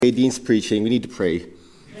Dean's preaching, we need to pray.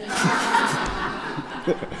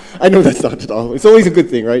 I know that's not at all. It's always a good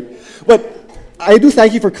thing, right? But I do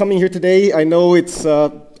thank you for coming here today. I know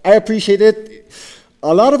I appreciate it.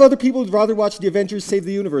 A lot of other people would rather watch the Avengers Save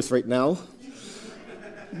the Universe right now.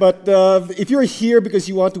 But if you're here because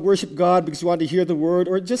you want to worship God, because you want to hear the Word,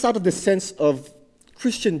 or just out of the sense of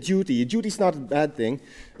Christian duty is not a bad thing,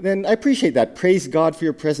 then I appreciate that. Praise God for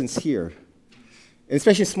your presence here. And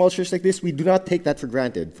especially in a small church like this, we do not take that for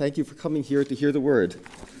granted. Thank you for coming here to hear the Word.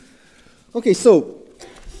 Okay, so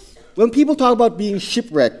when people talk about being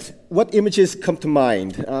shipwrecked, what images come to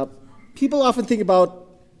mind? People often think about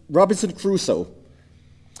Robinson Crusoe,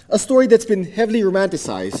 a story that's been heavily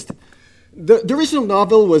romanticized. The original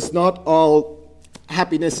novel was not all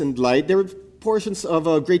happiness and light. There were portions of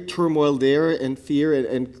great turmoil there, and fear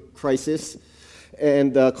and crisis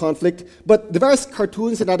and conflict. But the various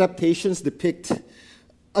cartoons and adaptations depict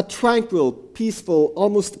a tranquil, peaceful,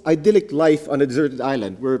 almost idyllic life on a deserted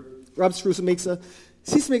island, where Robinson Crusoe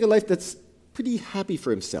seems to make a life that's pretty happy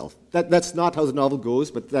for himself. That's not how the novel goes,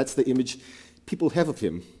 but that's the image people have of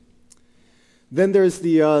him. Then there's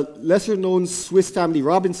the lesser-known Swiss family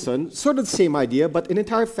Robinson, sort of the same idea, but an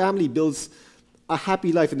entire family builds a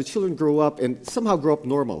happy life, and the children grow up and somehow grow up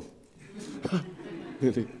normal.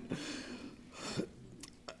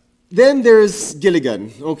 Then there's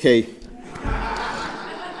Gilligan. Okay.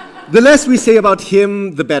 The less we say about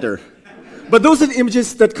him, the better. But those are the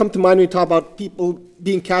images that come to mind when we talk about people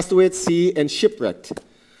being cast away at sea and shipwrecked.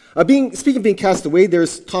 Speaking of being cast away,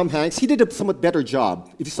 there's Tom Hanks. He did a somewhat better job,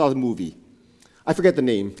 if you saw the movie. I forget the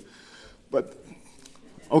name. But,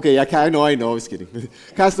 okay, I know, I was kidding.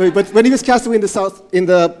 Cast away. But when he was cast away in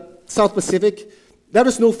the South Pacific, that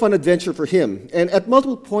was no fun adventure for him. And at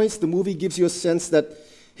multiple points, the movie gives you a sense that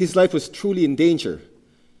his life was truly in danger.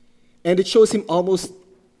 And it shows him almost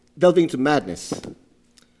delving into madness.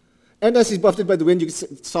 And as he's buffeted by the wind, you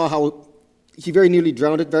saw how he very nearly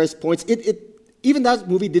drowned at various points. Even that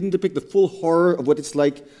movie didn't depict the full horror of what it's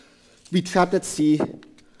like to be trapped at sea,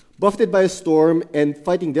 buffeted by a storm, and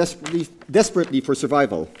fighting desperately for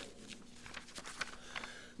survival.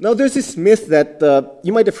 Now, there's this myth that,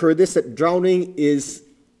 you might have heard this, that drowning is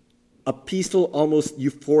a peaceful, almost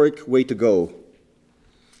euphoric way to go.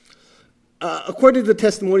 According to the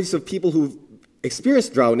testimonies of people who've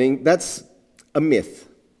experienced drowning, that's a myth.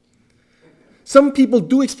 Some people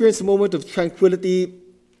do experience a moment of tranquility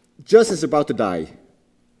just as they're about to die,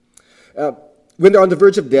 when they're on the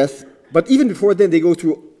verge of death, but even before then, they go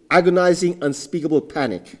through agonizing, unspeakable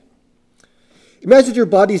panic. Imagine your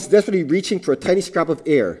body is desperately reaching for a tiny scrap of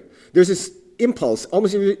air. There's this impulse,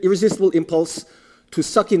 almost irresistible impulse, to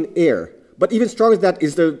suck in air. But even stronger than that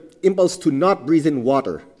is the impulse to not breathe in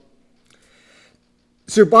water.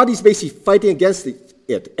 So your body's basically fighting against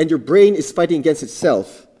it, and your brain is fighting against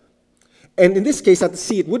itself. And in this case, at the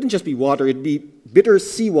sea, it wouldn't just be water, it'd be bitter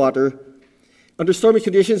seawater under stormy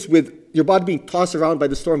conditions with your body being tossed around by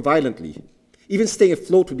the storm violently. Even staying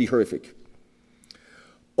afloat would be horrific.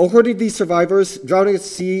 According to these survivors, drowning at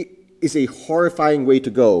sea is a horrifying way to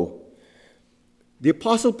go. The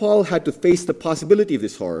Apostle Paul had to face the possibility of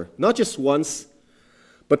this horror, not just once,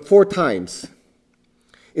 but 4 times.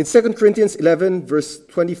 In 2 Corinthians 11, verse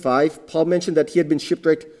 25, Paul mentioned that he had been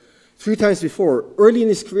shipwrecked 3 times before, early in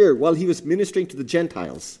his career, while he was ministering to the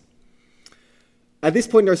Gentiles. At this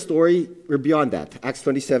point in our story, we're beyond that. Acts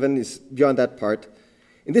 27 is beyond that part.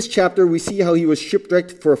 In this chapter, we see how he was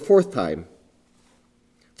shipwrecked for a 4th time.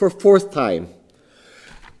 For a 4th time.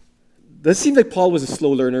 Does it seem like Paul was a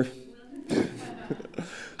slow learner?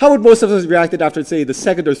 How would most of us reacted after, say, the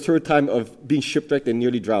 2nd or 3rd time of being shipwrecked and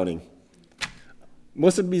nearly drowning?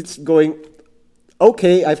 Most of us going,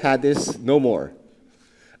 okay, I've had this, no more.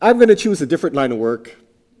 I'm going to choose a different line of work,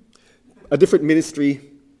 a different ministry.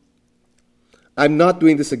 I'm not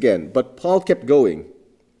doing this again. But Paul kept going.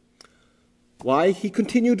 Why? He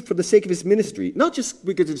continued for the sake of his ministry. Not just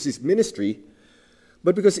because it was his ministry,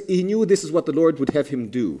 but because he knew this is what the Lord would have him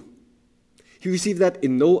do. He received that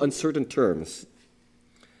in no uncertain terms.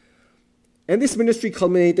 And this ministry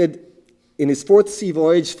culminated in his 4th sea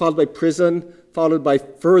voyage, followed by prison, followed by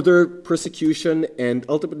further persecution, and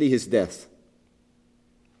ultimately his death.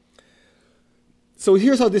 So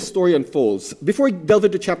here's how this story unfolds. Before we delve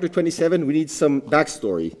into chapter 27, we need some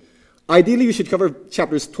backstory. Ideally, we should cover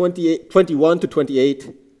chapters 21 to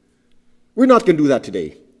 28. We're not going to do that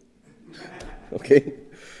today. Okay?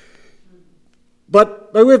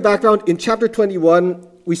 But by way of background, in chapter 21,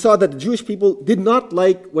 we saw that the Jewish people did not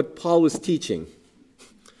like what Paul was teaching.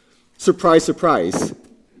 Surprise, surprise.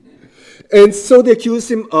 And so they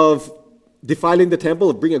accused him of defiling the temple,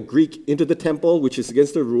 of bringing a Greek into the temple, which is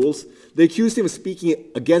against the rules. They accused him of speaking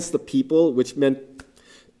against the people, which meant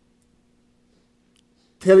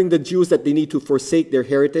telling the Jews that they need to forsake their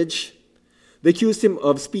heritage. They accused him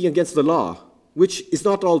of speaking against the law, which is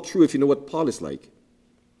not all true if you know what Paul is like.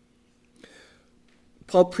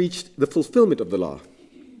 Paul preached the fulfillment of the law.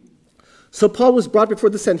 So Paul was brought before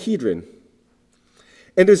the Sanhedrin.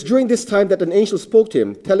 And it was during this time that an angel spoke to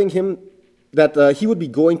him, telling him that he would be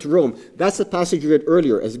going to Rome. That's the passage we read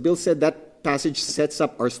earlier. As Bill said, that passage sets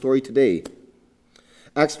up our story today.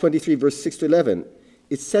 Acts 23, verse 6 to 11.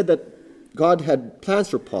 It said that God had plans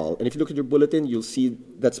for Paul. And if you look at your bulletin, you'll see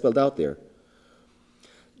that spelled out there.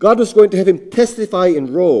 God was going to have him testify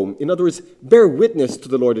in Rome. In other words, bear witness to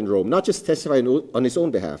the Lord in Rome, not just testify on his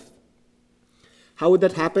own behalf. How would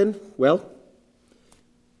that happen? Well,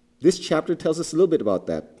 this chapter tells us a little bit about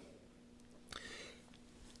that.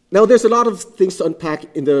 Now, there's a lot of things to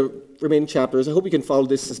unpack in the remaining chapters. I hope you can follow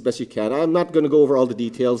this as best you can. I'm not going to go over all the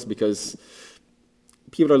details because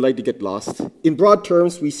people are likely to get lost. In broad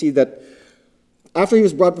terms, we see that after he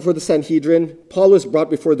was brought before the Sanhedrin, Paul was brought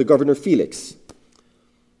before the governor Felix.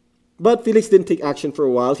 But Felix didn't take action for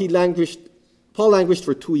a while. Paul languished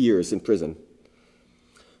for 2 years in prison.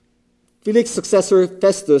 Felix's successor,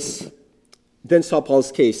 Festus, then saw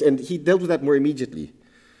Paul's case, and he dealt with that more immediately.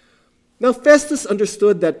 Now, Festus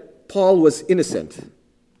understood that Paul was innocent,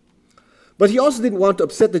 but he also didn't want to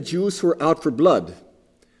upset the Jews who were out for blood,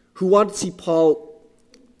 who wanted to see Paul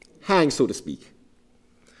hang, so to speak.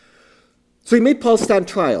 So he made Paul stand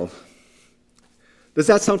trial. Does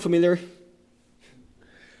that sound familiar?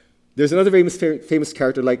 There's another famous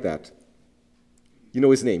character like that. You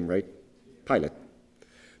know his name, right? Pilate.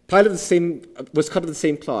 Pilate was cut of the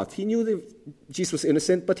same cloth. He knew that Jesus was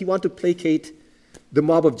innocent, but he wanted to placate the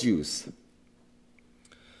mob of Jews.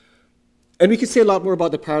 And we could say a lot more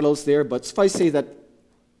about the parallels there, but suffice to say that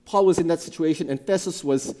Paul was in that situation and Festus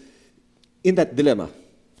was in that dilemma.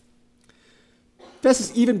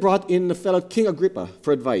 Festus even brought in the fellow King Agrippa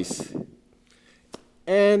for advice.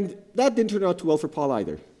 And that didn't turn out too well for Paul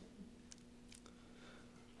either.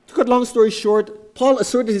 To cut a long story short, Paul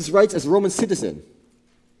asserted his rights as a Roman citizen,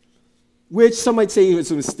 which some might say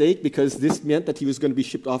was a mistake because this meant that he was going to be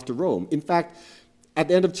shipped off to Rome. In fact, at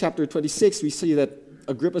the end of chapter 26, we see that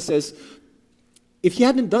Agrippa says, if he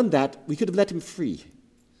hadn't done that, we could have let him free.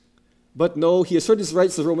 But no, he asserted his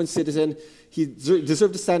rights as a Roman citizen. He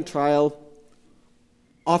deserved to stand trial.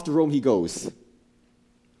 Off to Rome he goes.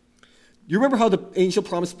 You remember how the angel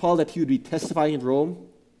promised Paul that he would be testifying in Rome?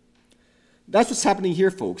 That's what's happening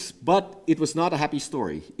here, folks. But it was not a happy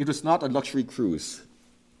story. It was not a luxury cruise.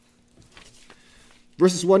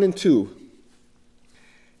 Verses 1 and 2.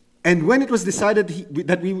 And when it was decided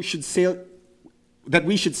that we should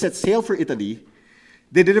set sail for Italy,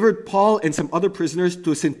 they delivered Paul and some other prisoners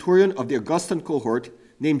to a centurion of the Augustan cohort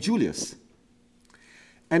named Julius.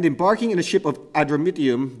 And embarking in a ship of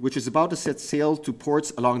Adramyttium, which was about to set sail to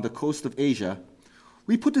ports along the coast of Asia,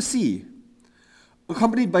 we put to sea,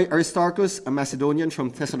 accompanied by Aristarchus, a Macedonian from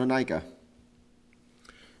Thessalonica.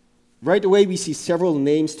 Right away, we see several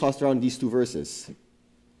names tossed around these two verses.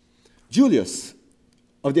 Julius,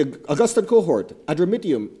 of the Augustan cohort,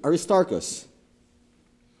 Adramyttium, Aristarchus.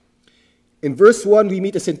 In verse 1, we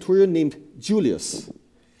meet a centurion named Julius,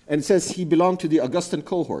 and it says he belonged to the Augustan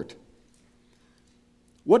cohort.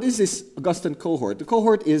 What is this Augustan cohort? The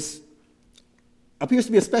cohort appears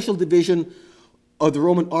to be a special division of the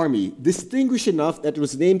Roman army, distinguished enough that it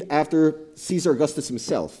was named after Caesar Augustus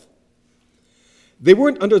himself. They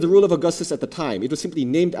weren't under the rule of Augustus at the time. It was simply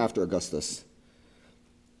named after Augustus.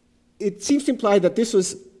 It seems to imply that this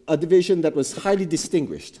was a division that was highly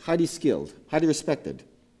distinguished, highly skilled, highly respected.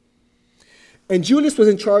 And Julius was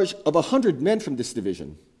in charge of 100 men from this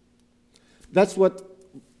division. That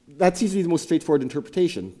seems to be the most straightforward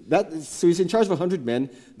interpretation. So he's in charge of 100 men.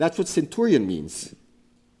 That's what centurion means.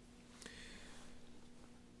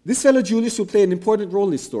 This fellow Julius will play an important role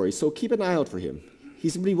in this story, so keep an eye out for him.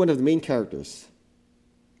 He's really one of the main characters.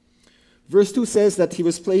 Verse 2 says that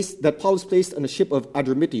Paul was placed on a ship of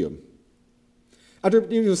Adramyttium.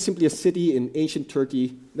 Adramyttium was simply a city in ancient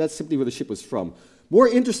Turkey. That's simply where the ship was from. More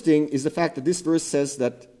interesting is the fact that this verse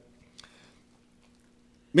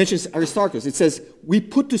mentions Aristarchus. It says, we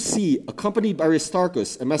put to sea, accompanied by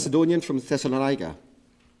Aristarchus, a Macedonian from Thessalonica.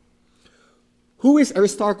 Who is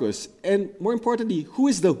Aristarchus? And more importantly, who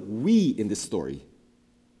is the we in this story?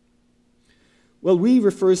 Well, we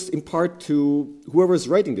refers in part to whoever is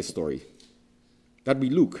writing this story. That would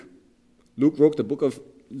be Luke. Luke wrote the book of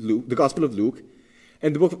Luke, the Gospel of Luke,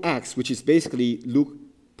 and the book of Acts, which is basically Luke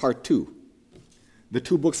part 2. The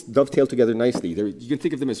two books dovetail together nicely. You can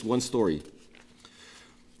think of them as one story.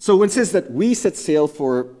 So when it says that we set sail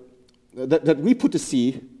that we put to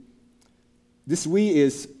sea, this we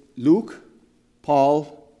is Luke,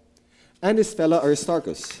 Paul, and his fella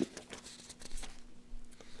Aristarchus.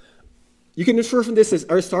 You can infer from this that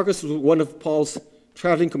Aristarchus was one of Paul's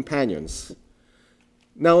traveling companions.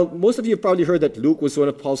 Now, most of you have probably heard that Luke was one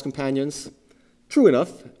of Paul's companions. True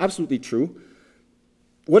enough, absolutely true.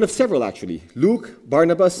 One of several, actually. Luke,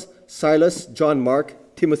 Barnabas, Silas, John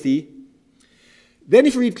Mark, Timothy. Then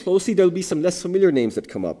if you read closely, there will be some less familiar names that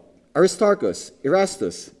come up. Aristarchus,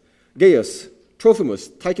 Erastus, Gaius, Trophimus,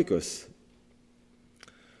 Tychicus.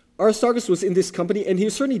 Aristarchus was in this company, and he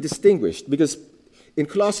was certainly distinguished because in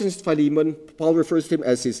Colossians Philemon, Paul refers to him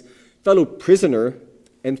as his fellow prisoner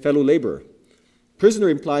and fellow laborer. Prisoner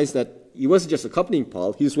implies that he wasn't just accompanying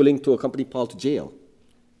Paul, he was willing to accompany Paul to jail.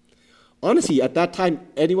 Honestly, at that time,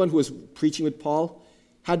 anyone who was preaching with Paul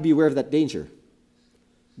had to be aware of that danger.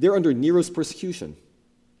 They're under Nero's persecution.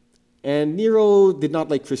 And Nero did not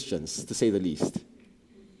like Christians, to say the least.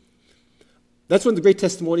 That's one of the great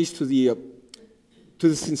testimonies to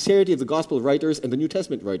the sincerity of the gospel writers and the New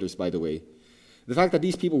Testament writers, by the way. The fact that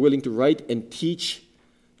these people were willing to write and teach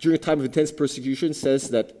during a time of intense persecution says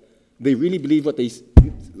that they really believed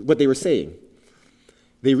what they were saying.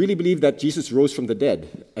 They really believed that Jesus rose from the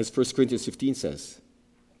dead, as 1 Corinthians 15 says.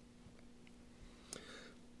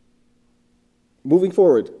 Moving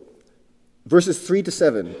forward, verses 3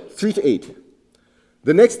 to 8.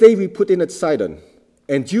 The next day we put in at Sidon,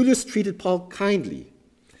 and Julius treated Paul kindly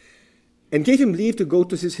and gave him leave to go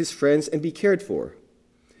to his friends and be cared for.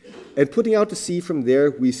 And putting out to sea from there,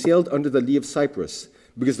 we sailed under the lee of Cyprus,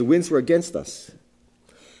 because the winds were against us.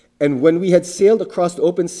 And when we had sailed across the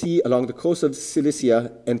open sea along the coast of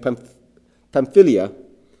Cilicia and Pamphylia,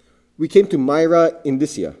 we came to Myra in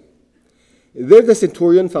Lycia. There the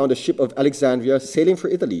centurion found a ship of Alexandria sailing for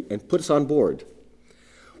Italy and put us on board.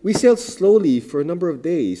 We sailed slowly for a number of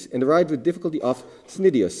days and arrived with difficulty off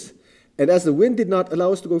Cnidius. And as the wind did not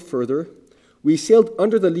allow us to go further, we sailed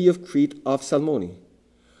under the lee of Crete off Salmone.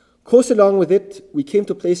 Close along with it, we came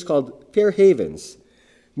to a place called Fair Havens,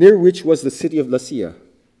 near which was the city of Lasea.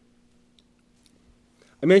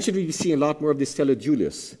 I mentioned we'd be seeing a lot more of this fellow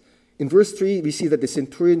Julius. In verse 3, we see that the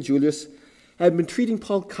centurion Julius had been treating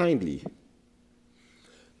Paul kindly.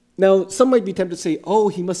 Now, some might be tempted to say, oh,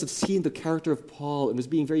 he must have seen the character of Paul and was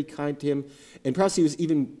being very kind to him, and perhaps he was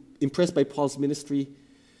even impressed by Paul's ministry.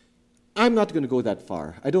 I'm not going to go that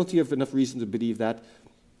far. I don't think you have enough reason to believe that.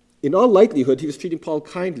 In all likelihood, he was treating Paul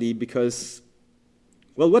kindly because,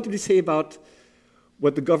 well, what did he say about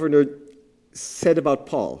what the governor said about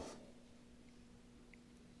Paul?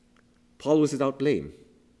 Paul was without blame.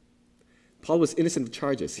 Paul was innocent of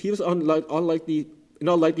charges. He was in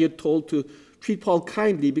all likelihood told to treat Paul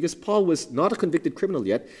kindly because Paul was not a convicted criminal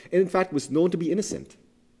yet, and in fact was known to be innocent.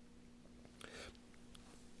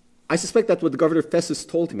 I suspect that's what the governor Festus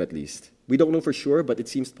told him at least. We don't know for sure, but it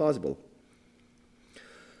seems plausible.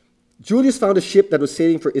 Julius found a ship that was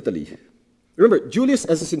sailing for Italy. Remember, Julius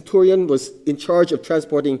as a centurion was in charge of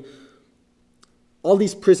transporting all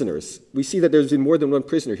these prisoners. We see that there's been more than one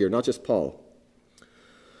prisoner here, not just Paul.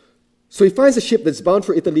 So he finds a ship that's bound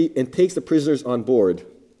for Italy and takes the prisoners on board.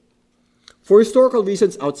 For historical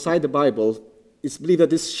reasons outside the Bible, it's believed that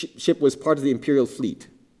this ship was part of the imperial fleet.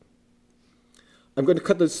 I'm going to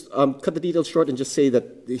cut the details short and just say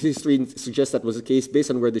that the history suggests that was the case based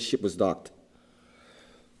on where the ship was docked.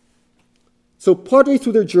 So partway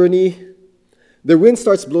through their journey, the wind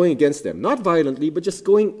starts blowing against them. Not violently, but just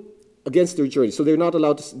going against their journey. So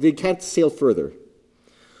they can't sail further.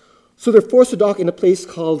 So they're forced to dock in a place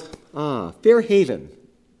called Fair Haven.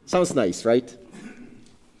 Sounds nice, right?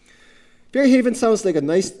 Fair Haven sounds like a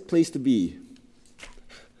nice place to be.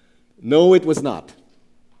 No, it was not.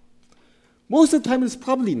 Most of the time, it's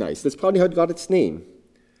probably nice. That's probably how it got its name.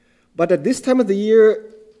 But at this time of the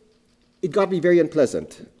year, it got to be very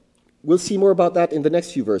unpleasant. We'll see more about that in the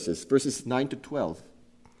next few verses 9 to 12.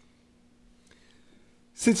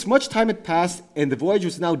 Since much time had passed and the voyage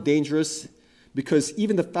was now dangerous, because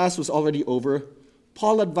even the fast was already over,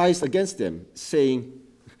 Paul advised against them, saying,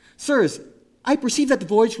 "Sirs, I perceive that the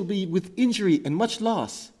voyage will be with injury and much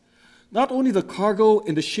loss, not only the cargo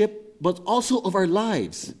and the ship, but also of our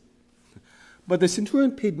lives." But the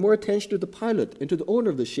centurion paid more attention to the pilot and to the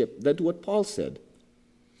owner of the ship than to what Paul said.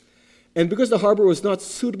 And because the harbor was not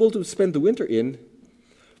suitable to spend the winter in,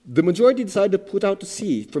 the majority decided to put out to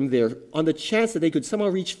sea from there on the chance that they could somehow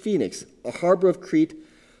reach Phoenix, a harbor of Crete,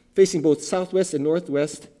 facing both southwest and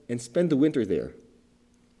northwest, and spend the winter there.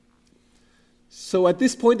 So at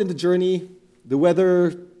this point in the journey, the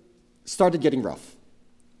weather started getting rough.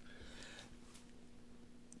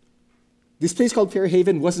 this place called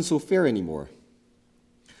Fairhaven wasn't so fair anymore.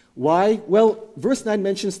 Why? Well, verse 9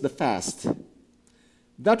 mentions the fast.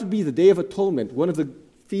 That would be the Day of Atonement, one of the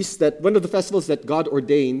festivals that God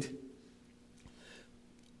ordained.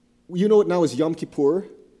 You know it now as Yom Kippur.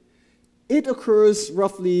 It occurs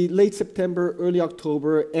roughly late September, early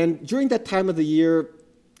October, and during that time of the year,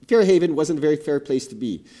 Fairhaven wasn't a very fair place to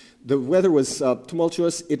be. The weather was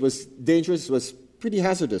tumultuous, it was dangerous, it was pretty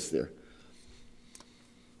hazardous there.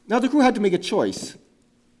 Now the crew had to make a choice.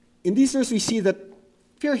 In these verses we see that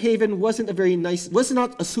Fairhaven was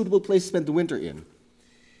not a suitable place to spend the winter in.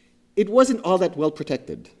 It wasn't all that well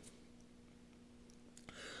protected.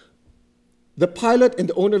 The pilot and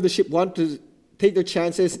the owner of the ship wanted to take their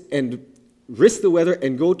chances and risk the weather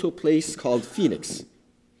and go to a place called Phoenix,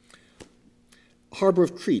 harbor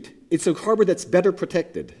of Crete. It's a harbor that's better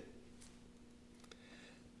protected.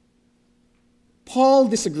 Paul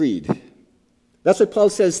disagreed. That's why Paul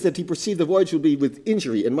says that he perceived the voyage would be with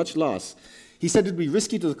injury and much loss. He said it would be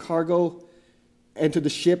risky to the cargo and to the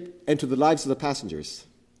ship and to the lives of the passengers.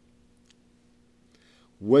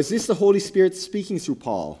 Was this the Holy Spirit speaking through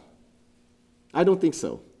Paul? I don't think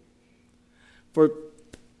so.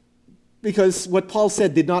 Because what Paul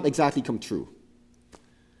said did not exactly come true.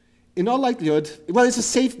 In all likelihood, it's a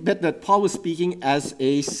safe bet that Paul was speaking as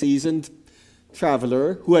a seasoned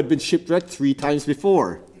traveler who had been shipwrecked 3 times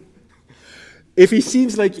before. If he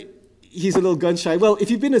seems like he's a little gun-shy, well, if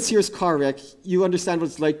you've been in a serious car wreck, you understand what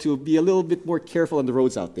it's like to be a little bit more careful on the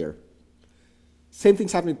roads out there. Same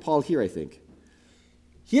thing's happening to Paul here, I think.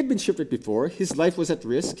 He had been shipwrecked before, his life was at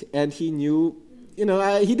risk, and he knew, he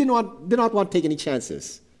did not want to take any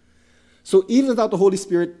chances. So even without the Holy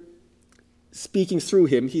Spirit speaking through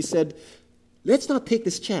him, he said, let's not take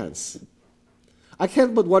this chance. I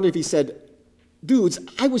can't but wonder if he said, dudes,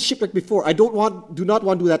 I was shipwrecked before, do not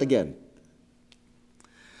want to do that again.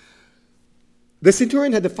 The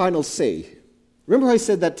centurion had the final say. Remember how I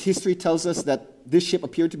said that history tells us that this ship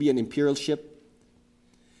appeared to be an imperial ship?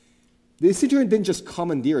 The centurion didn't just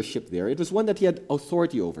commandeer a ship there. It was one that he had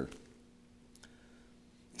authority over.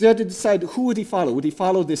 They had to decide who would he follow. Would he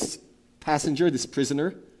follow this passenger, this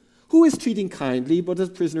prisoner, who is treating kindly, but a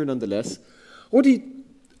prisoner nonetheless? Or would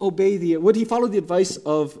he follow the advice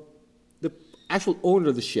of the actual owner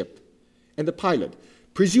of the ship and the pilot,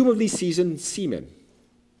 presumably seasoned seamen?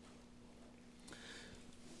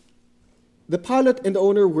 The pilot and the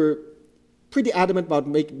owner were pretty adamant about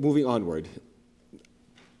moving onward.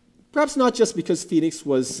 Perhaps not just because Phoenix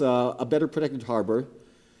was a better protected harbor.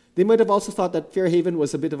 They might have also thought that Fairhaven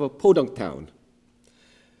was a bit of a podunk town.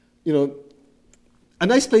 A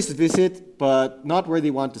nice place to visit, but not where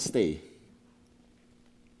they want to stay.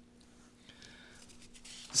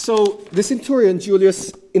 So the centurion,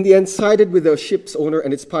 Julius, in the end sided with the ship's owner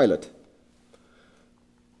and its pilot.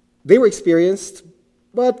 They were experienced,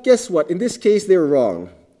 but guess what? In this case, they were wrong.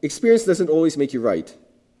 Experience doesn't always make you right.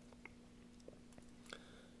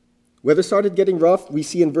 Weather started getting rough. We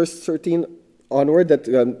see in verse 13 onward that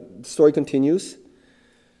the story continues.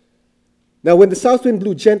 Now, when the south wind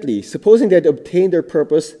blew gently, supposing they had obtained their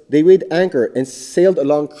purpose, they weighed anchor and sailed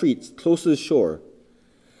along Crete, close to the shore.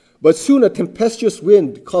 But soon a tempestuous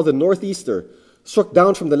wind, called the northeaster, struck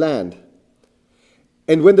down from the land.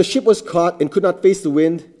 And when the ship was caught and could not face the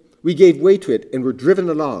wind, we gave way to it and were driven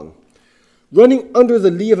along. Running under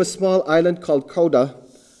the lee of a small island called Cauda,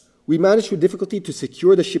 we managed with difficulty to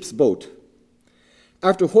secure the ship's boat.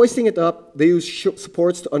 After hoisting it up, they used ship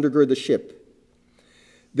supports to undergird the ship.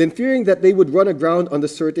 Then, fearing that they would run aground on the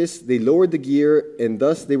Syrtis, they lowered the gear, and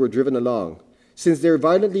thus they were driven along. Since they were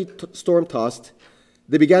violently storm-tossed,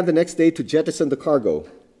 they began the next day to jettison the cargo.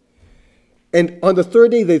 And on the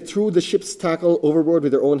 3rd day, they threw the ship's tackle overboard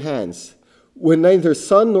with their own hands. When neither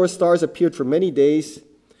sun nor stars appeared for many days,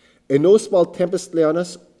 and no small tempest lay on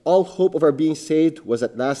us, all hope of our being saved was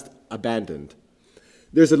at last abandoned.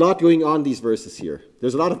 There's a lot going on in these verses here.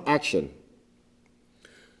 There's a lot of action.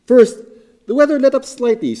 First, the weather let up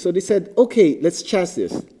slightly, so they said, okay, let's chance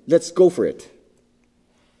this. Let's go for it.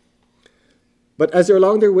 But as they're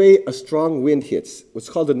along their way, a strong wind hits, what's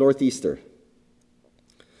called the northeaster.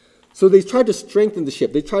 So they tried to strengthen the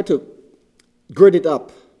ship. They tried to gird it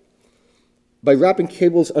up by wrapping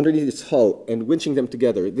cables underneath its hull and winching them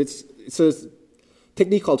together. It's a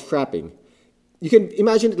technique called frapping. You can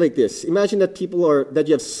imagine it like this. Imagine that that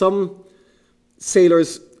you have some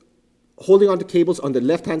sailors holding onto cables on the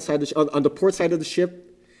left-hand side, on the port side of the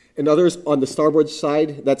ship, and others on the starboard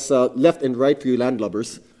side. That's left and right for you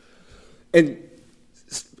landlubbers. And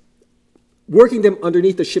working them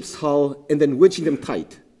underneath the ship's hull and then winching them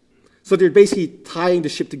tight. So they're basically tying the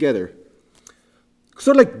ship together.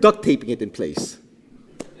 Sort of like duct taping it in place.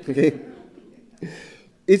 Okay?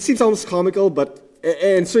 It seems almost comical,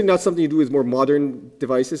 and certainly not something you do with more modern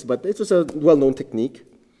devices, but it was a well-known technique.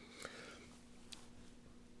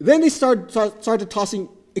 Then they started tossing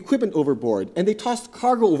equipment overboard, and they tossed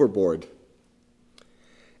cargo overboard.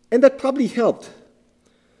 And that probably helped,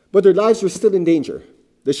 but their lives were still in danger.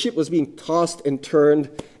 The ship was being tossed and turned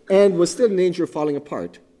and was still in danger of falling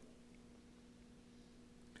apart.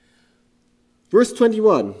 Verse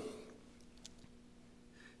 21.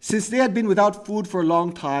 Since they had been without food for a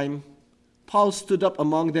long time, Paul stood up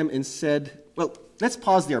among them and said, well, let's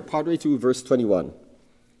pause there, partway through verse 21.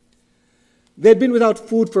 They had been without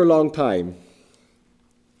food for a long time.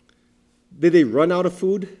 Did they run out of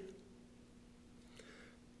food?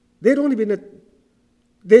 They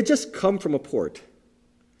had just come from a port.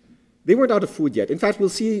 They weren't out of food yet. In fact, we'll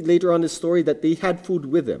see later on in the story that they had food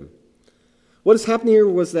with them. What is happening here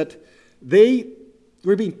was that they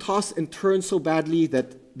were being tossed and turned so badly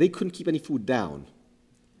that they couldn't keep any food down.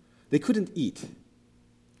 They couldn't eat.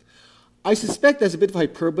 I suspect that's a bit of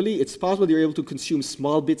hyperbole. It's possible they were able to consume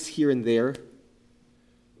small bits here and there.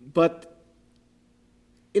 But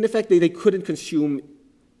in effect, they couldn't consume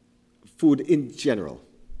food in general.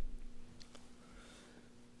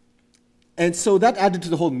 And so that added to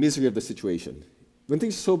the whole misery of the situation. When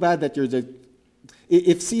things are so bad that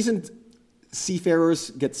if seasoned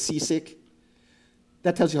seafarers get seasick,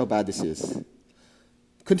 that tells you how bad this is.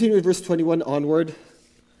 Continue with verse 21 onward.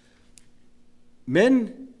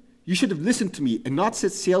 Men, you should have listened to me and not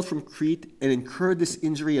set sail from Crete and incurred this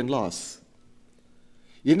injury and loss.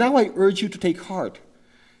 Yet now I urge you to take heart,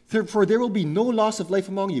 for there will be no loss of life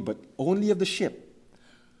among you, but only of the ship.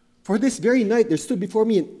 For this very night there stood before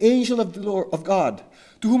me an angel of the Lord of God,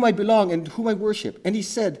 to whom I belong and whom I worship. And he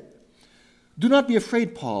said, do not be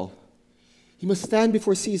afraid, Paul. You must stand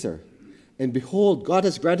before Caesar. And behold, God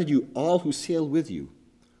has granted you all who sail with you.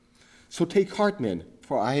 So take heart, men,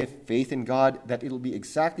 for I have faith in God that it will be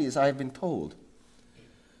exactly as I have been told.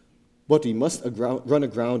 But we must run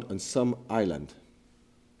aground on some island.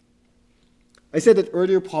 I said that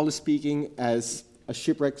earlier Paul is speaking as a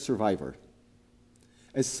shipwreck survivor,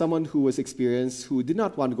 as someone who was experienced, who did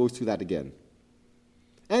not want to go through that again,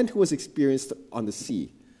 and who was experienced on the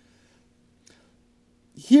sea.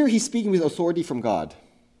 Here he's speaking with authority from God.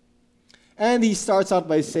 And he starts out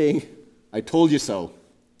by saying, I told you so.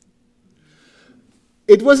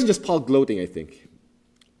 It wasn't just Paul gloating, I think.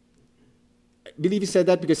 I believe he said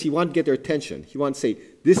that because he wanted to get their attention. He wanted to say,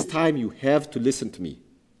 this time you have to listen to me.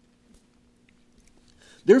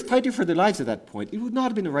 They were fighting for their lives at that point. It would not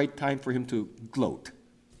have been the right time for him to gloat.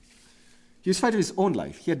 He was fighting his own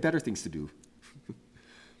life. He had better things to do.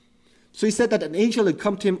 So he said that an angel had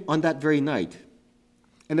come to him on that very night.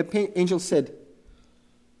 And the angel said,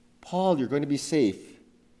 Paul, you're going to be safe,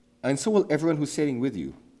 and so will everyone who's sailing with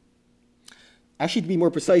you. Actually, to be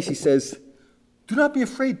more precise, he says, do not be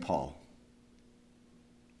afraid, Paul.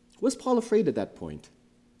 Was Paul afraid at that point?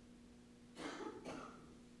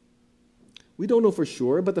 We don't know for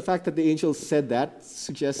sure, but the fact that the angel said that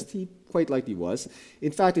suggests he quite likely was.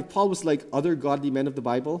 In fact, if Paul was like other godly men of the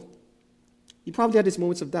Bible, he probably had his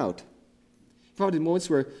moments of doubt. He probably had moments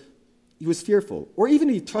where he was fearful, or even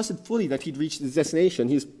he trusted fully that he'd reached his destination.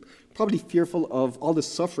 He was probably fearful of all the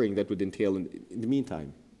suffering that would entail in the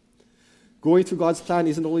meantime. Going through God's plan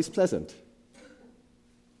isn't always pleasant.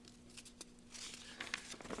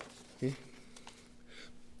 Okay.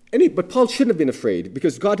 But Paul shouldn't have been afraid,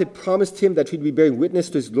 because God had promised him that he'd be bearing witness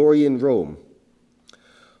to his glory in Rome.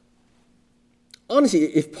 Honestly,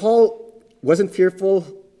 if Paul wasn't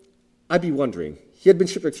fearful, I'd be wondering. He had been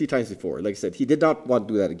shipwrecked 3 times before. Like I said, he did not want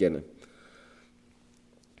to do that again.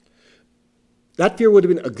 That fear would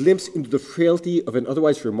have been a glimpse into the frailty of an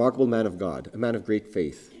otherwise remarkable man of God, a man of great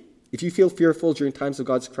faith. If you feel fearful during times of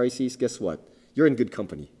God's crises, guess what? You're in good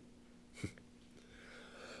company.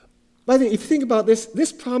 By the way, if you think about this,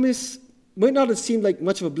 this promise might not have seemed like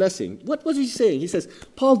much of a blessing. What was he saying? He says,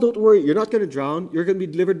 Paul, don't worry, you're not going to drown. You're going to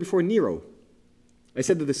be delivered before Nero. I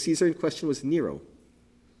said that the Caesar in question was Nero.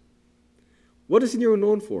 What is Nero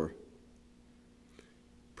known for?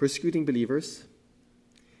 Persecuting believers.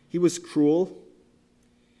 He was cruel.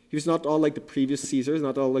 He was not all like the previous Caesars,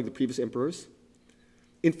 not all like the previous emperors.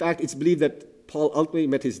 In fact, it's believed that Paul ultimately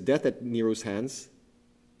met his death at Nero's hands.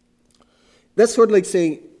 That's sort of like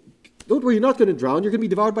saying, don't worry, you're not going to drown. You're going to be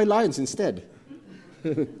devoured by lions instead.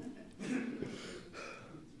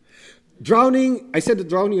 Drowning, I said that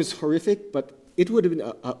drowning is horrific, but it would have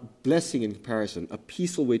been a blessing in comparison, a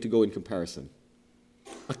peaceful way to go in comparison,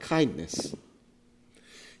 a kindness.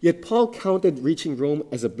 Yet Paul counted reaching Rome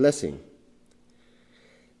as a blessing.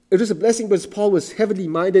 It was a blessing because Paul was heavily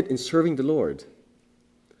minded in serving the Lord.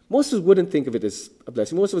 Most of us wouldn't think of it as a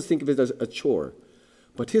blessing. Most of us think of it as a chore.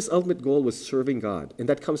 But his ultimate goal was serving God, and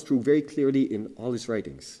that comes through very clearly in all his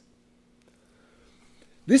writings.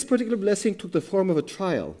 This particular blessing took the form of a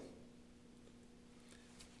trial,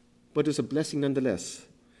 but it was a blessing nonetheless.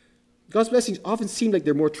 God's blessings often seem like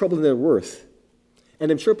they're more trouble than they're worth.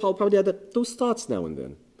 And I'm sure Paul probably had those thoughts now and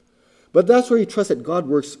then. But that's where he trusts that God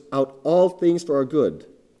works out all things for our good.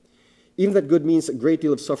 Even that good means a great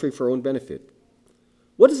deal of suffering for our own benefit.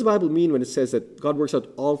 What does the Bible mean when it says that God works out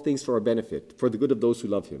all things for our benefit, for the good of those who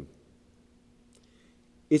love him?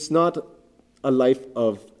 It's not a life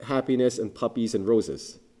of happiness and puppies and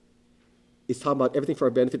roses. It's talking about everything for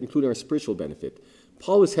our benefit, including our spiritual benefit.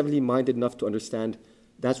 Paul was heavenly minded enough to understand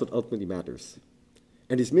that's what ultimately matters.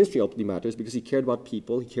 And his ministry ultimately matters because he cared about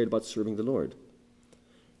people, he cared about serving the Lord.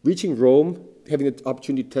 Reaching Rome, having the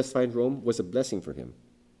opportunity to testify in Rome, was a blessing for him.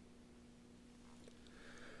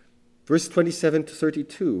 Verse 27 to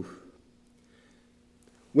 32.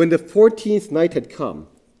 When the 14th night had come,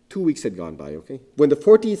 2 weeks had gone by, okay? When the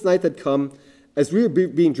 14th night had come, as we were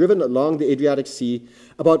being driven along the Adriatic Sea,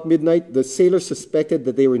 about midnight, the sailors suspected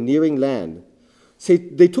that they were nearing land. So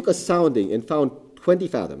they took a sounding and found 20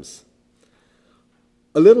 fathoms.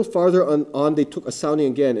 A little farther on, they took a sounding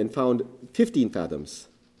again and found 15 fathoms.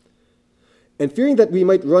 And fearing that we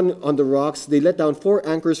might run on the rocks, they let down 4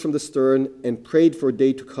 anchors from the stern and prayed for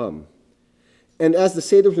day to come. And as the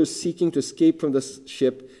sailors were seeking to escape from the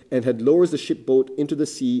ship and had lowered the ship boat into the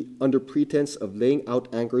sea under pretense of laying out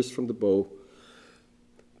anchors from the bow,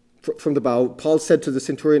 Paul said to the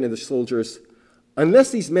centurion and the soldiers, "Unless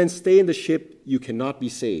these men stay in the ship, you cannot be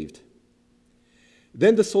saved."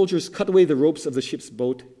 Then the soldiers cut away the ropes of the ship's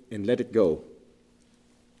boat and let it go.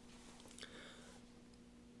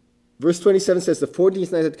 Verse 27 says, the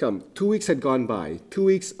 14th night had come. 2 weeks had gone by. 2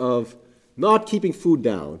 weeks of not keeping food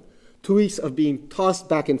down. 2 weeks of being tossed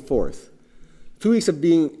back and forth. 2 weeks of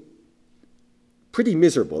being pretty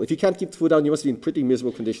miserable. If you can't keep food down, you must be in pretty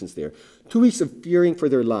miserable conditions there. 2 weeks of fearing for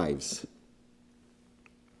their lives.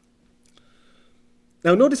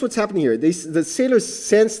 Now notice what's happening here. The sailors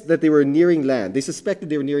sensed that they were nearing land. They suspected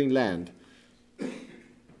they were nearing land.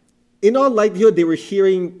 In all likelihood, they were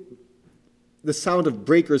hearing the sound of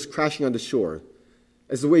breakers crashing on the shore.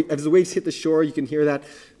 As the waves hit the shore, you can hear that.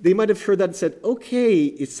 They might have heard that and said, okay,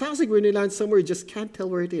 it sounds like we're near land somewhere, you just can't tell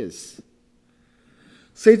where it is.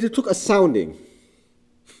 So they took a sounding.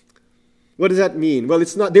 What does that mean? Well,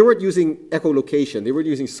 they weren't using echolocation, they weren't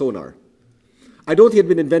using sonar. I don't think it had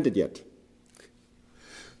been invented yet.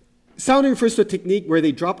 Sounding refers to a technique where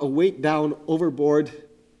they drop a weight down overboard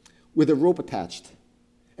with a rope attached.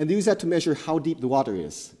 And they use that to measure how deep the water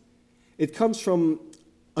is. It comes from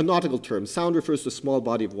a nautical term. Sound refers to a small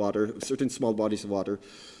body of water, certain small bodies of water.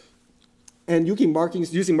 And using markings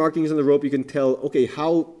on the rope, you can tell, okay,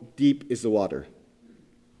 how deep is the water?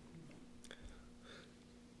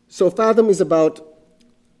 So a fathom is about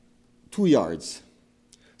 2 yards.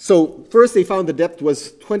 So first they found the depth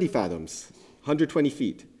was 20 fathoms, 120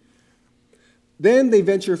 feet. Then they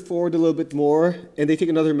venture forward a little bit more, and they take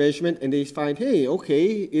another measurement, and they find, hey,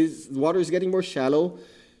 okay, the water is getting more shallow.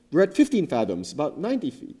 We're at 15 fathoms, about 90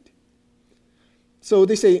 feet. So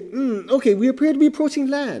they say, okay, we appear to be approaching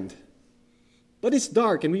land. But it's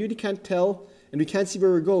dark, and we really can't tell, and we can't see where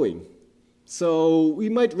we're going. So we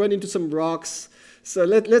might run into some rocks. So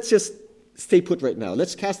let's just stay put right now.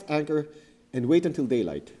 Let's cast anchor and wait until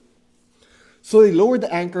daylight. So they lowered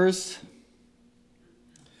the anchors.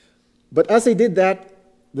 But as they did that,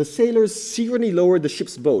 the sailors secretly lowered the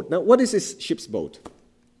ship's boat. Now, what is this ship's boat?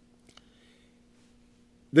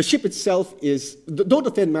 The ship itself is... Don't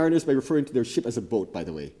offend mariners by referring to their ship as a boat, by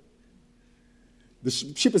the way. The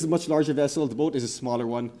ship is a much larger vessel. The boat is a smaller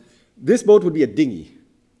one. This boat would be a dinghy.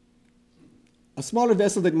 A smaller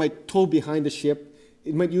vessel that might tow behind the ship.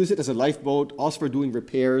 It might use it as a lifeboat, also for doing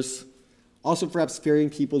repairs, also perhaps ferrying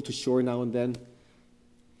people to shore now and then.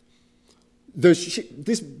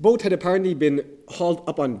 This boat had apparently been hauled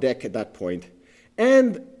up on deck at that point.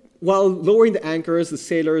 And while lowering the anchors, the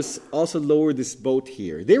sailors also lowered this boat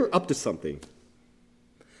here. They were up to something.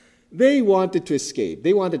 They wanted to escape.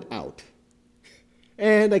 They wanted out.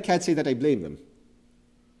 And I can't say that I blame them.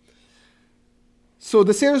 So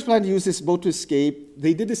the sailors planned to use this boat to escape.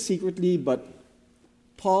 They did this secretly, but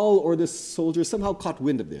Paul or the soldiers somehow caught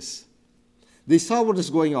wind of this. They saw what was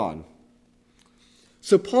going on.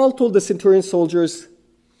 So Paul told the centurion soldiers,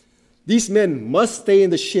 these men must stay in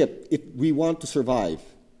the ship if we want to survive.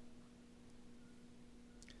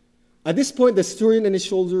 At this point, the centurion and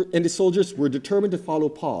his soldiers were determined to follow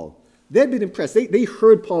Paul. They had been impressed. They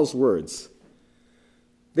heard Paul's words.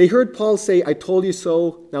 They heard Paul say, I told you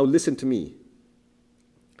so, now listen to me.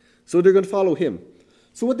 So they're going to follow him.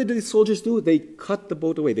 So what did the soldiers do? They cut the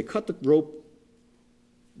boat away. They cut the rope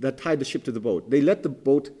that tied the ship to the boat. They let the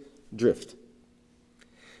boat drift.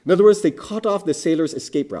 In other words, they cut off the sailors'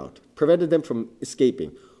 escape route, prevented them from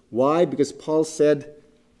escaping. Why? Because Paul said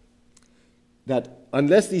that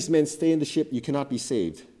unless these men stay in the ship, you cannot be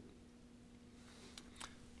saved.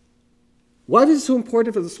 Why was it so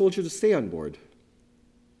important for the soldier to stay on board?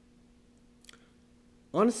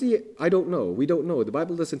 Honestly, I don't know. We don't know. The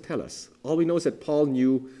Bible doesn't tell us. All we know is that Paul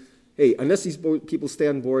knew, hey, unless these people stay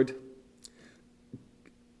on board,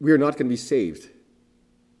 we are not going to be saved.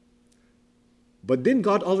 But didn't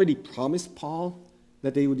God already promise Paul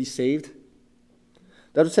that they would be saved?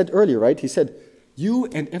 That was said earlier, right? He said, you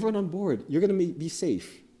and everyone on board, you're going to be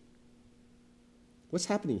safe. What's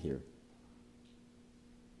happening here?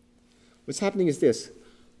 What's happening is this.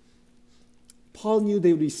 Paul knew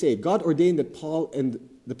they would be saved. God ordained that Paul and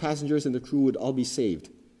the passengers and the crew would all be saved.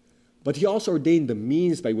 But he also ordained the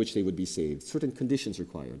means by which they would be saved, certain conditions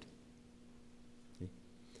required. Okay.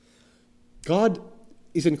 God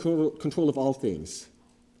is in control of all things.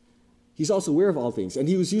 He's also aware of all things. And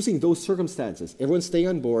he was using those circumstances, everyone staying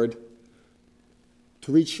on board,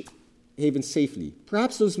 to reach haven safely.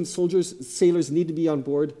 Perhaps those sailors need to be on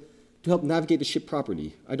board to help navigate the ship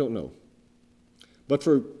properly. I don't know. But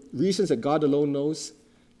for reasons that God alone knows,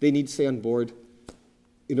 they need to stay on board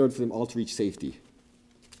in order for them all to reach safety.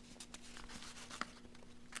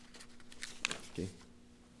 Okay.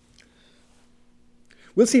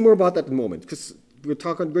 We'll see more about that in a moment, because we're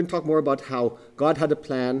going to talk more about how God had a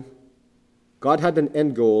plan, God had an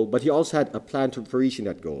end goal, but he also had a plan for reaching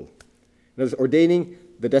that goal. That is ordaining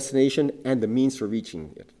the destination and the means for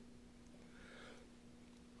reaching it.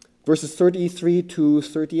 Verses 33 to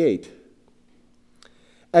 38.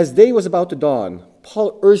 As day was about to dawn,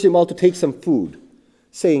 Paul urged them all to take some food,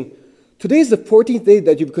 saying, today is the 14th day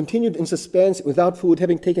that you've continued in suspense without food,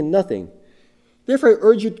 having taken nothing. Therefore I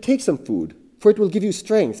urge you to take some food, for it will give you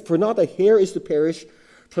strength, for not a hair is to perish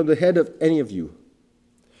from the head of any of you.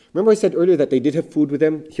 Remember I said earlier that they did have food with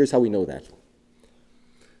them? Here's how we know that.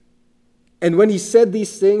 And when he said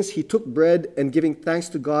these things, he took bread, and giving thanks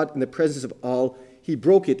to God in the presence of all, he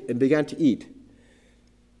broke it and began to eat.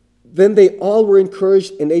 Then they all were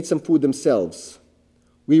encouraged and ate some food themselves.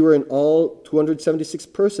 We were in all 276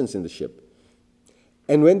 persons in the ship.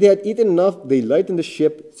 And when they had eaten enough, they lightened the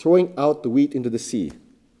ship, throwing out the wheat into the sea.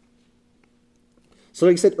 So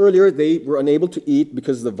like I said earlier, they were unable to eat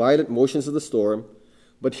because of the violent motions of the storm.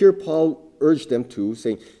 But here Paul urged them to,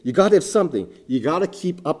 saying, you got to have something. You got to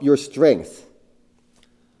keep up your strength.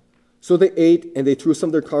 So they ate, and they threw some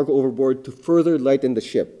of their cargo overboard to further lighten the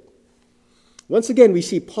ship. Once again, we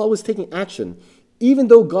see Paul was taking action, even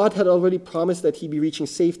though God had already promised that he'd be reaching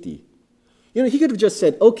safety. You know, he could have just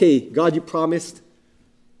said, okay, God, you promised,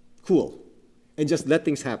 cool, and just let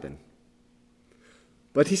things happen.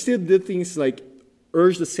 But he still did things like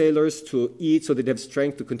urge the sailors to eat so they'd have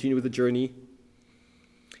strength to continue with the journey.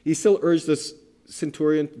 He still urged the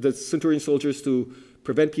centurion soldiers to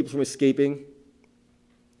prevent people from escaping.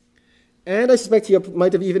 And I suspect he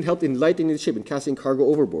might have even helped in lightening the ship and casting cargo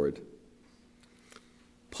overboard.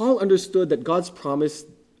 Paul understood that God's promise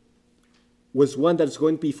was one that is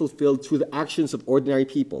going to be fulfilled through the actions of ordinary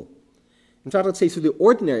people. In fact, I'd say through the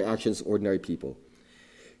ordinary actions of ordinary people.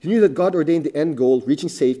 He knew that God ordained the end goal, reaching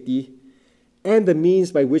safety, and the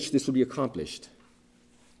means by which this will be accomplished.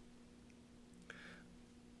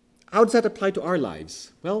 How does that apply to our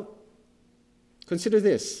lives? Well, consider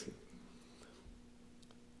this.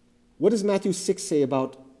 What does Matthew 6 say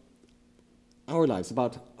about our lives,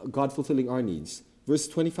 about God fulfilling our needs? Verse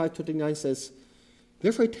 25-29 says,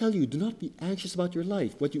 therefore I tell you, do not be anxious about your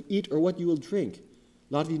life, what you eat or what you will drink.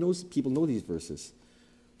 A lot of people know these verses.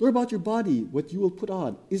 Nor about your body, what you will put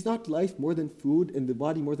on. Is not life more than food, and the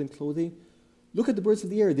body more than clothing? Look at the birds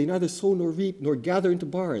of the air. They neither sow nor reap, nor gather into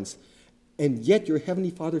barns, and yet your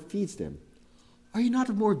heavenly Father feeds them. Are you not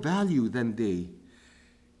of more value than they?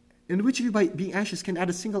 And which of you, by being anxious, can add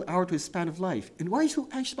a single hour to his span of life? And why are you so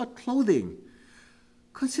anxious about clothing?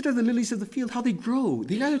 Consider the lilies of the field, how they grow.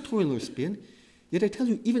 They neither toil nor spin. Yet I tell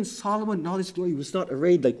you, even Solomon in all his glory was not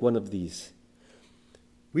arrayed like one of these.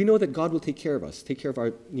 We know that God will take care of us, take care of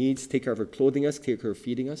our needs, take care of our clothing us, take care of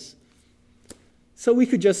feeding us. So we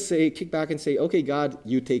could just kick back and say, okay, God,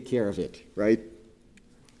 you take care of it, right?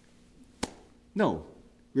 No,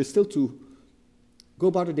 we're still to go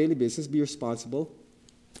about our daily business, be responsible,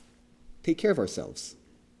 take care of ourselves,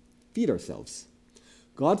 feed ourselves.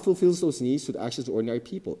 God fulfills those needs through the actions of ordinary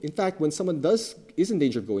people. In fact, when someone is in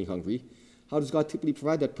danger of going hungry, how does God typically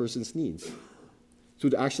provide that person's needs?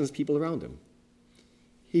 Through the actions of people around him.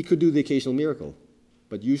 He could do the occasional miracle.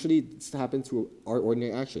 but usually it's happened through our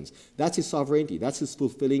ordinary actions. That's his sovereignty. That's his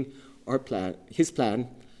fulfilling his plan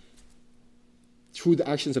through the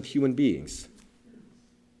actions of human beings.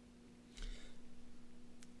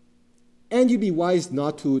 And you'd be wise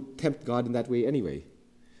not to tempt God in that way anyway.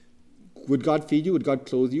 Would God feed you? Would God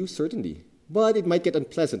clothe you? Certainly. But it might get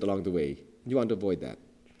unpleasant along the way. You want to avoid that.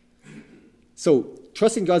 So,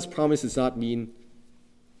 trusting God's promise does not mean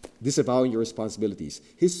disavowing your responsibilities.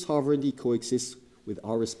 His sovereignty coexists with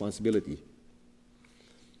our responsibility.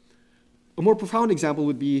 A more profound example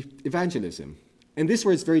would be evangelism. And this is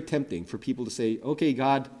where it's very tempting for people to say, okay,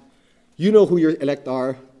 God, you know who your elect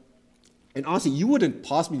are. And honestly, you wouldn't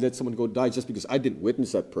possibly let someone go die just because I didn't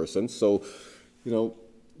witness that person. So,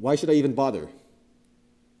 why should I even bother?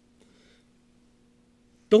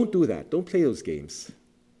 Don't do that. Don't play those games.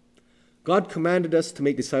 God commanded us to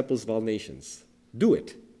make disciples of all nations. Do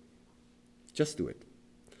it. Just do it.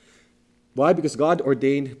 Why? Because God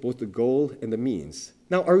ordained both the goal and the means.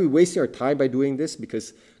 Now, are we wasting our time by doing this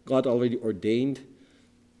because God already ordained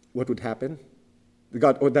what would happen?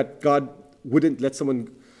 That God wouldn't let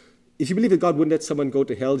someone... If you believe that God wouldn't let someone go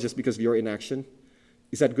to hell just because of your inaction,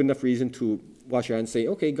 is that good enough reason to wash your hands and say,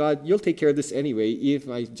 okay, God, you'll take care of this anyway, even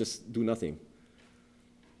if I just do nothing?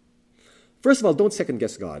 First of all, don't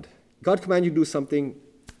second-guess God. God commanded you to do something,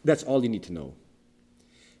 that's all you need to know.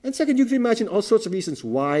 And second, you can imagine all sorts of reasons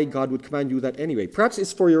why God would command you that anyway. Perhaps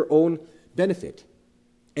it's for your own benefit,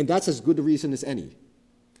 and that's as good a reason as any.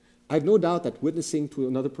 I have no doubt that witnessing to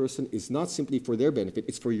another person is not simply for their benefit,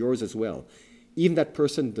 it's for yours as well. Even that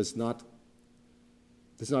person does not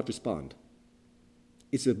respond.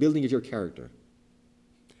 It's the building of your character.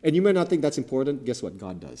 And you may not think that's important. Guess what?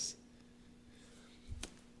 God does.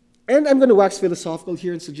 And I'm going to wax philosophical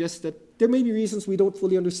here and suggest that there may be reasons we don't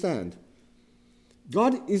fully understand.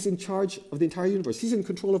 God is in charge of the entire universe. He's in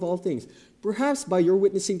control of all things. Perhaps by your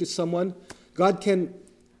witnessing to someone, God can,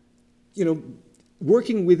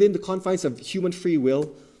 working within the confines of human free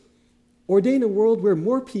will, ordain a world where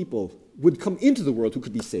more people would come into the world who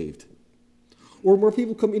could be saved. Or more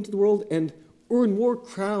people come into the world and earn more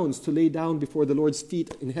crowns to lay down before the Lord's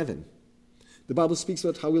feet in heaven. The Bible speaks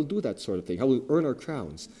about how we'll do that sort of thing, how we'll earn our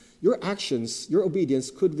crowns. Your actions, your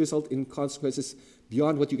obedience could result in consequences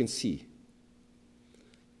beyond what you can see.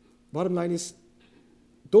 Bottom line is,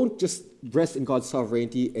 don't just rest in God's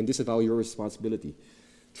sovereignty and disavow your responsibility.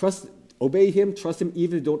 Obey Him, trust Him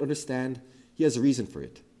even if you don't understand. He has a reason for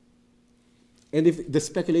it. And if the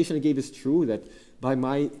speculation I gave is true, that by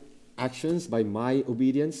my actions, by my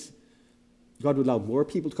obedience, God would allow more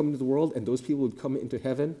people to come into the world and those people would come into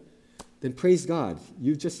heaven, then praise God.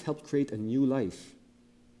 You've just helped create a new life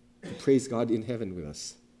to praise God in heaven with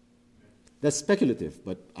us. That's speculative,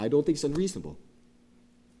 but I don't think it's unreasonable.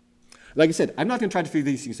 Like I said, I'm not going to try to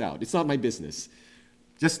figure these things out. It's not my business.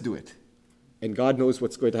 Just do it. And God knows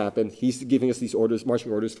what's going to happen. He's giving us these orders,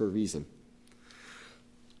 marching orders for a reason.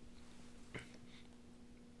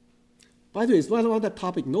 By the way, while on that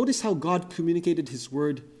topic, notice how God communicated His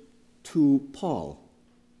word to Paul.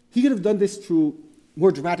 He could have done this through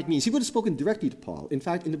more dramatic means. He could have spoken directly to Paul. In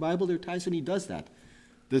fact, in the Bible, there are times when He does that.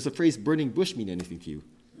 Does the phrase burning bush mean anything to you?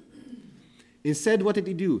 Instead, what did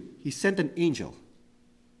He do? He sent an angel.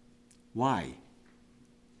 Why?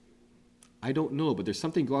 I don't know, but there's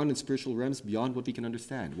something going on in spiritual realms beyond what we can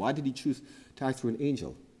understand. Why did He choose to act through an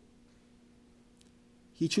angel?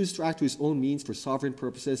 He chooses to act to His own means for sovereign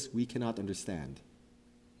purposes we cannot understand.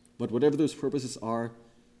 But whatever those purposes are,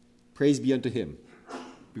 praise be unto Him,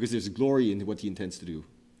 because there's glory in what He intends to do,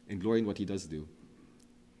 and glory in what He does do.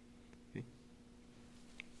 Okay?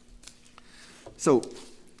 So,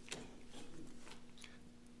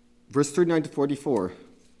 verse 39 to 44.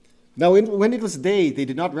 Now, when it was day, they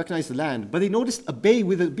did not recognize the land, but they noticed a bay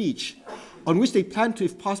with a beach, on which they planned,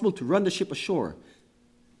 if possible, to run the ship ashore.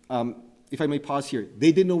 If I may pause here,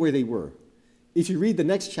 they didn't know where they were. If you read the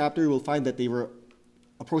next chapter, you will find that they were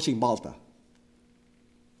approaching Malta.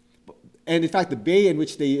 And in fact, the bay in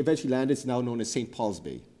which they eventually landed is now known as St. Paul's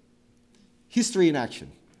Bay. History in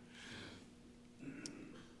action.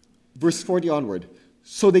 Verse 40 onward.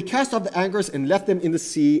 So they cast off the anchors and left them in the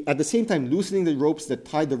sea, at the same time loosening the ropes that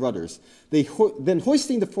tied the rudders. Then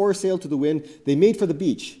hoisting the foresail to the wind, they made for the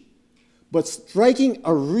beach. But striking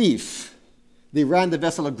a reef, they ran the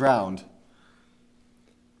vessel aground.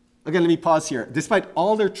 Again, let me pause here. Despite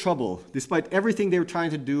all their trouble, despite everything they were trying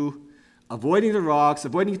to do, avoiding the rocks,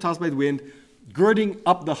 avoiding tossed by the wind, girding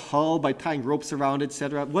up the hull by tying ropes around it,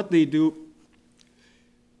 etc., what they do,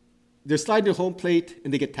 they're sliding their home plate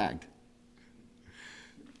and they get tagged.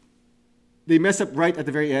 They mess up right at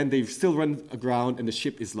the very end. They've still run aground and the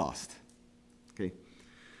ship is lost. Okay.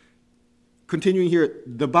 continuing here,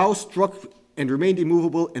 the bow struck and remained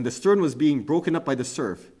immovable, and the stern was being broken up by the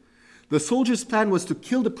surf. The soldiers' plan was to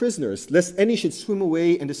kill the prisoners, lest any should swim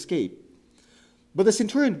away and escape. But the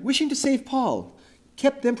centurion, wishing to save Paul,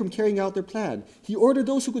 kept them from carrying out their plan. He ordered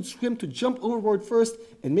those who could swim to jump overboard first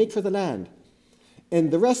and make for the land,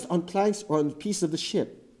 and the rest on planks or on pieces of the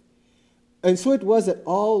ship. And so it was that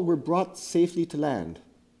all were brought safely to land.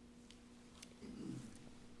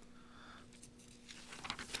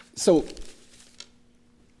 So,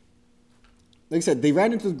 like I said, they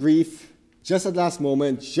ran into grief just at the last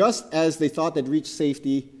moment, just as they thought they'd reached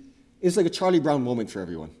safety. It's like a Charlie Brown moment for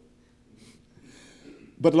everyone,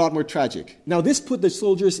 but a lot more tragic. Now, this put the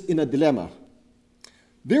soldiers in a dilemma.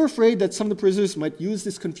 They're afraid that some of the prisoners might use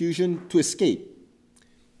this confusion to escape.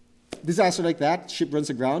 Disaster like that, ship runs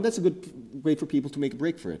aground, that's a good way for people to make a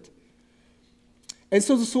break for it. And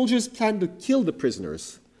so the soldiers planned to kill the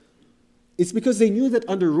prisoners. It's because they knew that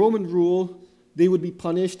under Roman rule, they would be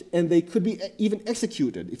punished and they could be even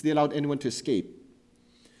executed if they allowed anyone to escape.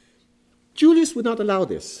 Julius would not allow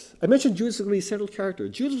this. I mentioned Julius is going to be a central character.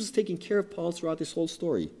 Julius was taking care of Paul throughout this whole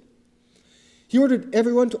story. He ordered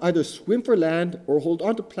everyone to either swim for land or hold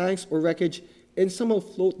on to planks or wreckage and somehow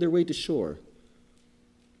float their way to shore.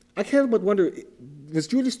 I can't but wonder, was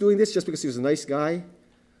Julius doing this just because he was a nice guy?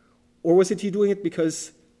 Or was he doing it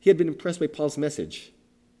because he had been impressed by Paul's message?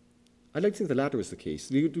 I'd like to think the latter was the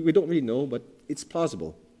case. We don't really know, but it's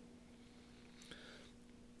plausible.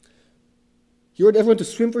 He ordered everyone to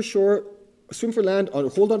swim for shore, swim for land, or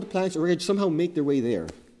hold on to planks or wreckage, somehow make their way there.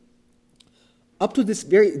 Up to the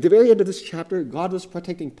very end of this chapter, God was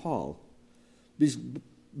protecting Paul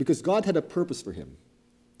because God had a purpose for him.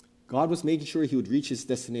 God was making sure he would reach his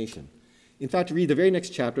destination. In fact, to read the very next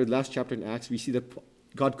chapter, the last chapter in Acts, we see that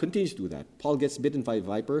God continues to do that. Paul gets bitten by a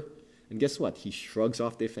viper, and guess what? He shrugs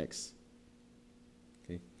off the effects.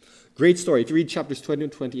 Okay? Great story. If you read chapters 20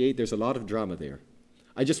 and 28, there's a lot of drama there.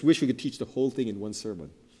 I just wish we could teach the whole thing in one sermon.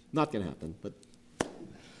 Not going to happen, but...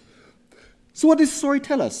 So what does the story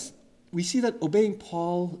tell us? We see that obeying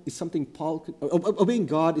God is something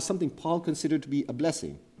Paul considered to be a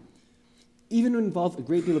blessing, even when it involved a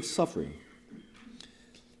great deal of suffering.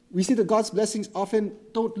 We see that God's blessings often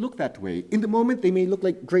don't look that way. In the moment, they may look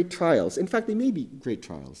like great trials. In fact, they may be great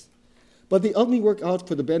trials. But they ultimately work out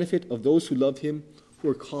for the benefit of those who love him, who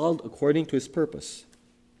are called according to his purpose.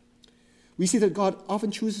 We see that God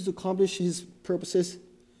often chooses to accomplish his purposes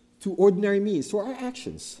through ordinary means, through our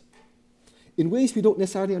actions, in ways we don't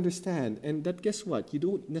necessarily understand. And that, guess what? You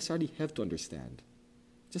don't necessarily have to understand.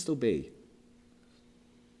 Just obey.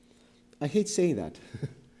 I hate saying that,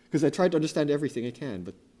 because I try to understand everything I can,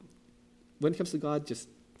 but when it comes to God, just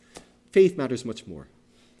faith matters much more.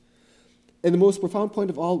 And the most profound point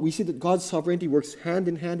of all, we see that God's sovereignty works hand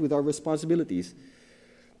in hand with our responsibilities.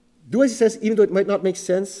 Do as he says, even though it might not make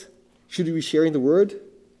sense. Should we be sharing the word?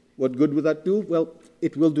 What good would that do? Well,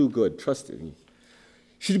 it will do good, trust me.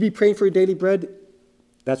 Should you be praying for your daily bread?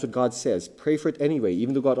 That's what God says. Pray for it anyway,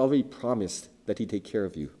 even though God already promised that he'd take care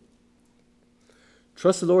of you.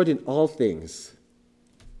 Trust the Lord in all things,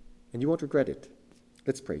 and you won't regret it.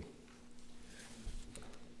 Let's pray.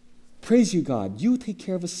 Praise you, God. You take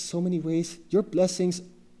care of us so many ways. Your blessings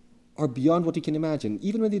are beyond what we can imagine,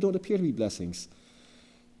 even when they don't appear to be blessings.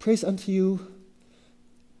 Praise unto you.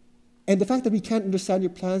 And the fact that we can't understand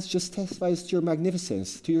your plans just testifies to your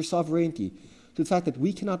magnificence, to your sovereignty, to the fact that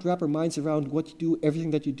we cannot wrap our minds around what you do, everything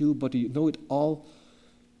that you do, but you know it all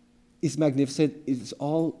is magnificent. It is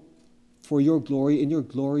all for your glory, and your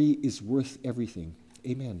glory is worth everything.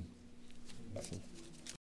 Amen.